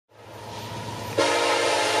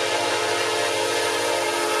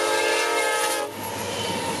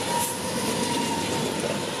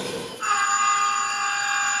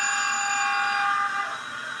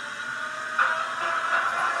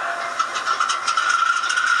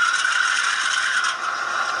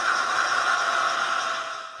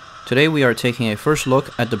Today we are taking a first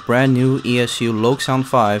look at the brand new ESU LokSound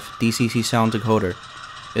 5 DCC sound decoder.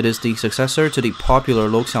 It is the successor to the popular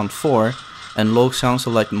LokSound 4 and LokSound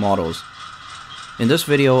Select models. In this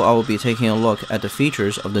video I will be taking a look at the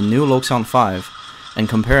features of the new LokSound 5 and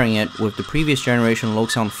comparing it with the previous generation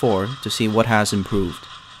LokSound 4 to see what has improved.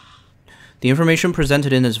 The information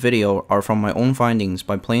presented in this video are from my own findings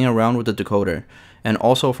by playing around with the decoder, and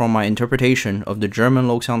also from my interpretation of the German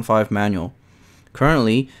LokSound 5 manual.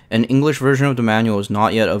 Currently, an English version of the manual is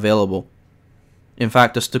not yet available. In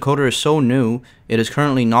fact, this decoder is so new, it is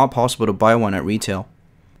currently not possible to buy one at retail.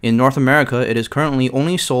 In North America, it is currently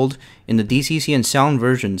only sold in the DCC and sound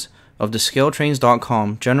versions of the Scaletrains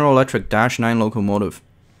General Electric -9 locomotive.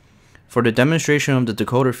 For the demonstration of the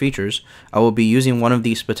decoder features, I will be using one of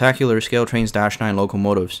these spectacular Scaletrains -9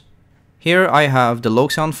 locomotives. Here I have the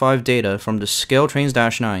LokSound 5 data from the Scaletrains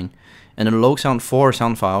 -9 and the LokSound 4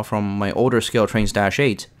 sound file from my older Scaletrains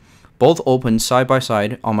 -8, both opened side by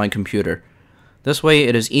side on my computer. This way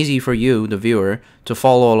it is easy for you, the viewer, to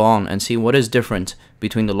follow along and see what is different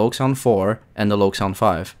between the LokSound 4 and the LokSound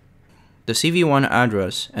 5. The CV1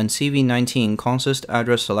 address and CV19 consist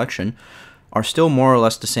address selection are still more or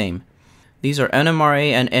less the same. These are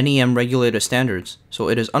NMRA and NEM regulated standards, so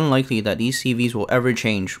it is unlikely that these CVs will ever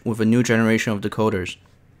change with a new generation of decoders.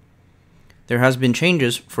 There has been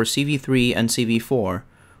changes for CV3 and CV4,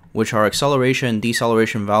 which are acceleration and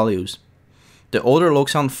deceleration values. The older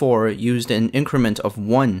LokSound 4 used an increment of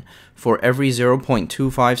 1 for every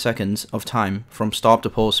 0.25 seconds of time from stop to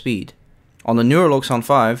pole speed. On the newer LokSound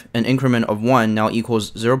 5, an increment of 1 now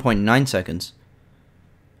equals 0.9 seconds.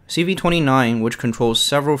 CV29, which controls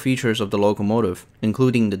several features of the locomotive,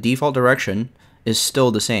 including the default direction, is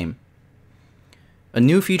still the same. A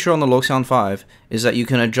new feature on the LokSound 5 is that you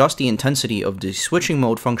can adjust the intensity of the switching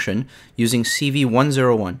mode function using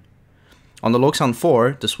CV101. On the LokSound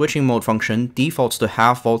 4, the switching mode function defaults to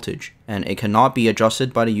half voltage, and it cannot be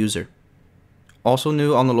adjusted by the user. Also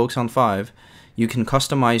new on the LokSound 5, you can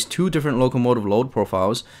customize two different locomotive load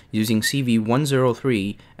profiles using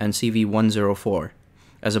CV103 and CV104,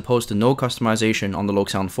 as opposed to no customization on the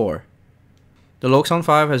LokSound 4. The LokSound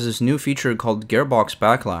 5 has this new feature called gearbox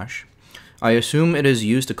backlash. I assume it is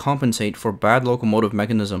used to compensate for bad locomotive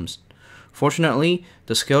mechanisms. Fortunately,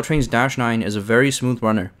 the Scaletrains -9 is a very smooth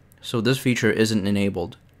runner, so this feature isn't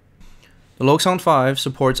enabled. The LokSound 5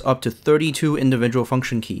 supports up to 32 individual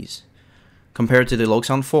function keys, compared to the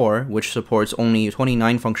LokSound 4, which supports only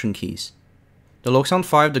 29 function keys. The LokSound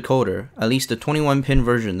 5 decoder, at least the 21-pin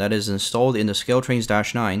version that is installed in the Scaletrains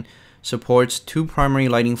 -9, supports 2 primary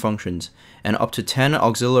lighting functions and up to 10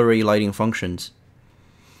 auxiliary lighting functions.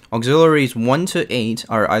 Auxiliaries 1 to 8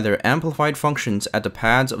 are either amplified functions at the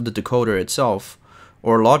pads of the decoder itself,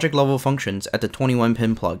 or logic level functions at the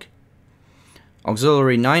 21-pin plug.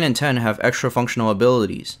 Auxiliary 9 and 10 have extra functional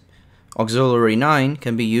abilities. Auxiliary 9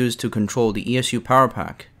 can be used to control the ESU power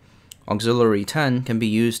pack. Auxiliary 10 can be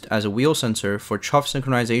used as a wheel sensor for chuff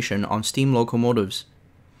synchronization on steam locomotives.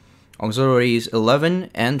 Auxiliaries 11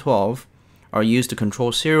 and 12 are used to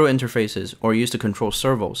control serial interfaces or used to control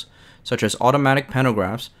servos, such as automatic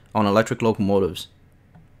pantographs on electric locomotives.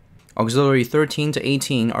 Auxiliary 13 to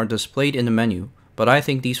 18 are displayed in the menu, but I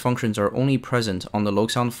think these functions are only present on the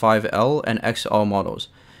LokSound 5L and XL models,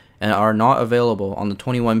 and are not available on the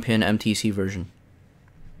 21-pin MTC version.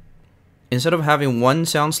 Instead of having one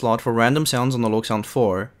sound slot for random sounds on the LokSound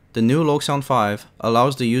 4, the new LokSound 5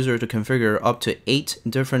 allows the user to configure up to 8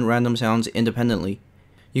 different random sounds independently.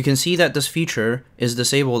 You can see that this feature is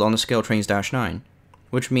disabled on the Scaletrains -9,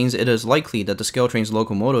 which means it is likely that the Scaletrains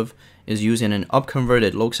locomotive is using an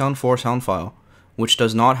upconverted LokSound 4 sound file, which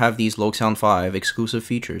does not have these LokSound 5 exclusive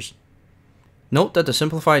features. Note that the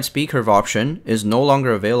simplified speed curve option is no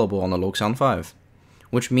longer available on the LokSound 5,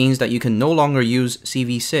 which means that you can no longer use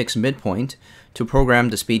CV6 midpoint to program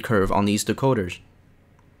the speed curve on these decoders.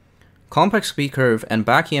 Complex speed curve and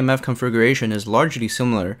back EMF configuration is largely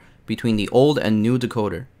similar between the old and new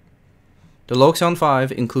decoder. The LokSound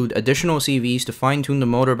 5 include additional CVs to fine-tune the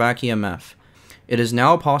motor back EMF. It is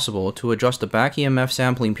now possible to adjust the back EMF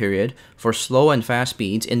sampling period for slow and fast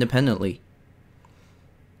speeds independently.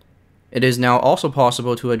 It is now also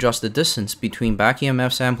possible to adjust the distance between back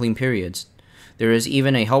EMF sampling periods. There is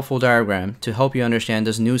even a helpful diagram to help you understand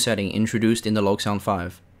this new setting introduced in the LokSound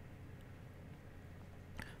 5.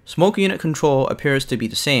 Smoke unit control appears to be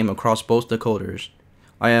the same across both decoders.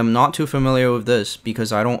 I am not too familiar with this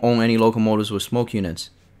because I don't own any locomotives with smoke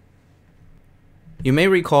units. You may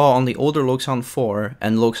recall on the older LokSound 4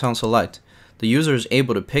 and LokSound Select, the user is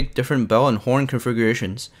able to pick different bell and horn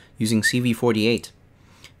configurations using CV48.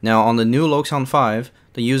 Now on the new LokSound 5,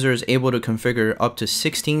 the user is able to configure up to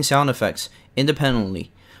 16 sound effects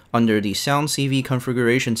independently under the Sound CV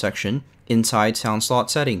configuration section inside Sound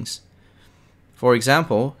Slot Settings. For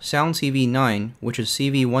example, Sound CV 9, which is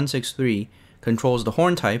CV163, controls the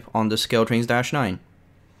horn type on the Scaletrains -9.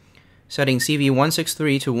 Setting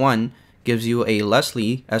CV163 to 1 gives you a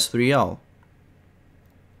Leslie S3L.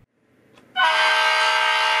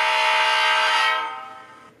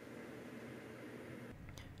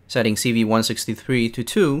 Setting CV163 to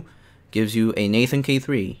 2 gives you a Nathan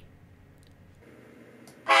K3.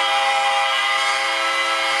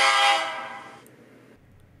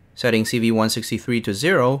 Setting CV163 to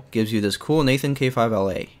 0 gives you this cool Nathan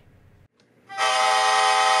K5LA.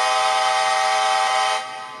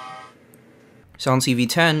 Sound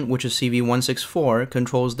CV10, which is CV164,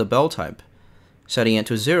 controls the bell type. Setting it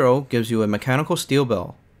to 0 gives you a mechanical steel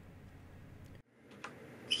bell.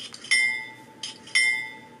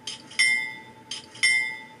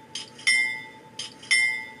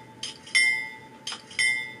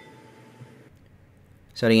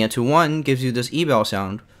 Setting it to 1 gives you this E-bell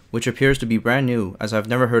sound, which appears to be brand new as I've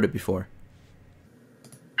never heard it before.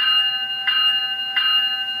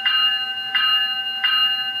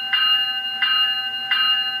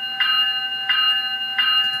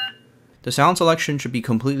 The sound selection should be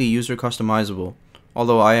completely user customizable,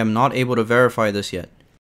 although I am not able to verify this yet.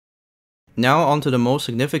 Now onto the most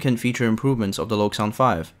significant feature improvements of the LokSound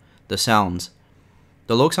 5, the sounds.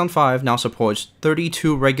 The LokSound 5 now supports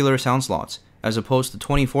 32 regular sound slots, as opposed to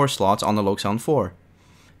 24 slots on the LokSound 4.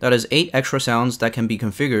 That is 8 extra sounds that can be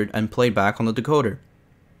configured and played back on the decoder.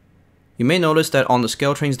 You may notice that on the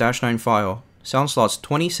Scaletrains -9 file, sound slots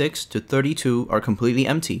 26 to 32 are completely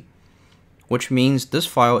empty, which means this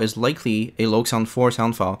file is likely a LokSound 4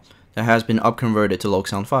 sound file that has been upconverted to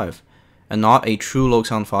LokSound 5, and not a true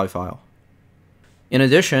LokSound 5 file. In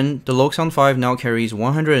addition, the LokSound 5 now carries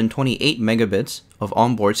 128 megabits of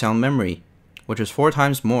onboard sound memory, which is 4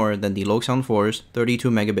 times more than the LokSound 4's 32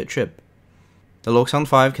 megabit chip. The LokSound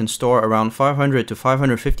 5 can store around 500 to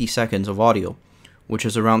 550 seconds of audio, which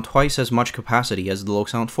is around twice as much capacity as the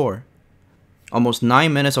LokSound 4. Almost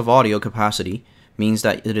 9 minutes of audio capacity means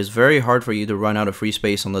that it is very hard for you to run out of free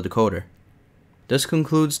space on the decoder. This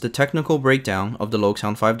concludes the technical breakdown of the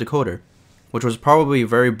LokSound 5 decoder, which was probably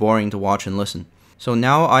very boring to watch and listen. So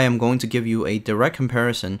now I am going to give you a direct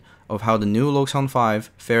comparison of how the new LokSound 5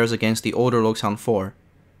 fares against the older LokSound 4.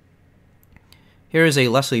 Here is a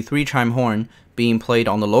Leslie 3-chime horn being played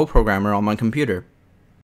on the low programmer on my computer.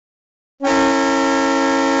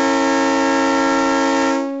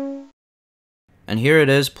 And here it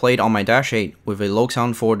is played on my Dash 8 with a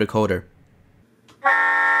LokSound 4 decoder.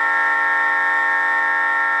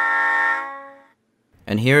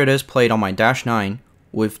 And here it is played on my Dash 9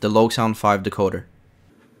 with the LokSound 5 decoder.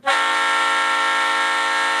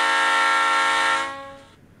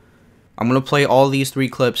 I'm going to play all these 3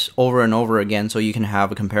 clips over and over again so you can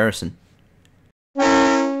have a comparison.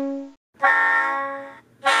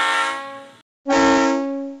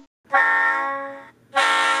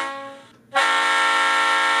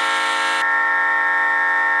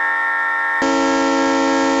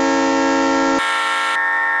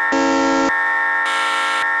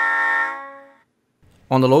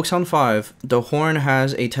 On the LokSound 5, the horn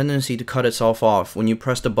has a tendency to cut itself off when you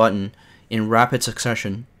press the button in rapid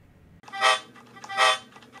succession.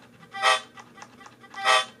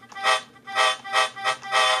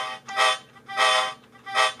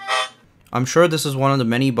 I'm sure this is one of the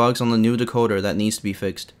many bugs on the new decoder that needs to be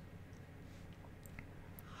fixed.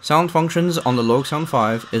 Sound functions on the LokSound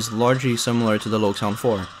 5 is largely similar to the LokSound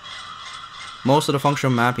 4. Most of the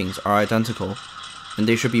functional mappings are identical, and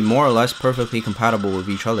they should be more or less perfectly compatible with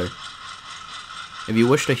each other. If you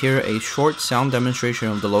wish to hear a short sound demonstration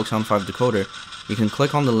of the LokSound 5 decoder, you can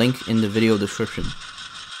click on the link in the video description.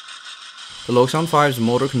 The LokSound 5's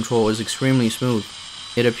motor control is extremely smooth.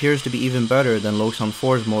 It appears to be even better than LokSound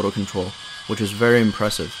 4's motor control, which is very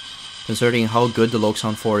impressive, considering how good the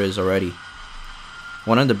LokSound 4 is already.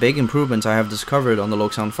 One of the big improvements I have discovered on the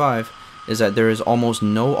LokSound 5 is that there is almost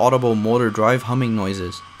no audible motor drive humming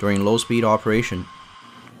noises during low speed operation.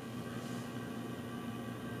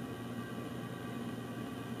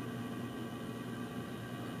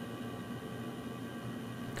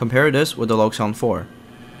 Compare this with the LokSound 4.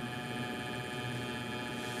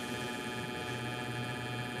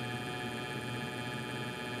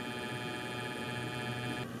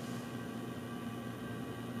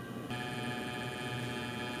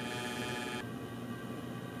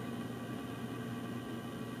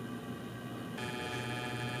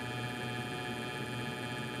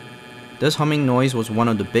 This humming noise was one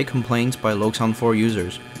of the big complaints by LokSound 4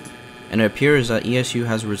 users. and it appears that ESU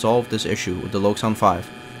has resolved this issue with the LokSound 5,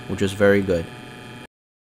 which is very good.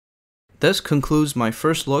 This concludes my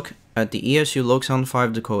first look at the ESU LokSound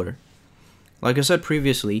 5 decoder. Like I said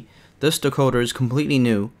previously, this decoder is completely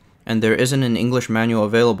new, and there isn't an English manual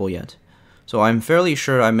available yet, so I'm fairly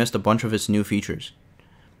sure I missed a bunch of its new features.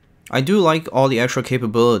 I do like all the extra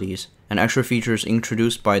capabilities and extra features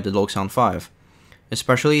introduced by the LokSound 5,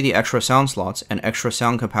 especially the extra sound slots and extra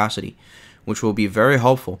sound capacity, which will be very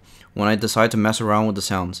helpful when I decide to mess around with the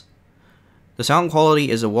sounds. The sound quality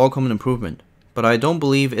is a welcome improvement, but I don't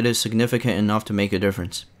believe it is significant enough to make a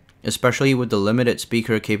difference, especially with the limited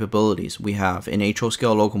speaker capabilities we have in HO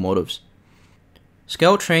scale locomotives.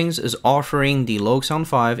 Scaletrains is offering the LokSound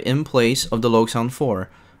 5 in place of the LokSound 4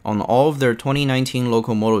 on all of their 2019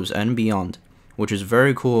 locomotives and beyond, which is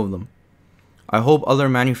very cool of them. I hope other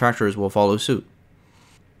manufacturers will follow suit.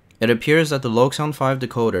 It appears that the LokSound 5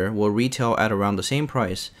 decoder will retail at around the same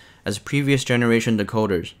price as previous generation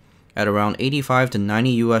decoders, at around $85 to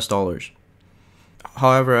 $90 US.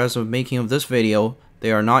 However, as of making of this video,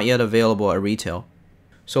 they are not yet available at retail.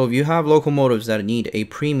 So if you have locomotives that need a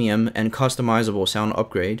premium and customizable sound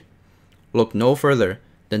upgrade, look no further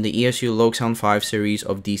than the ESU LokSound 5 series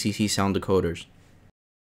of DCC sound decoders.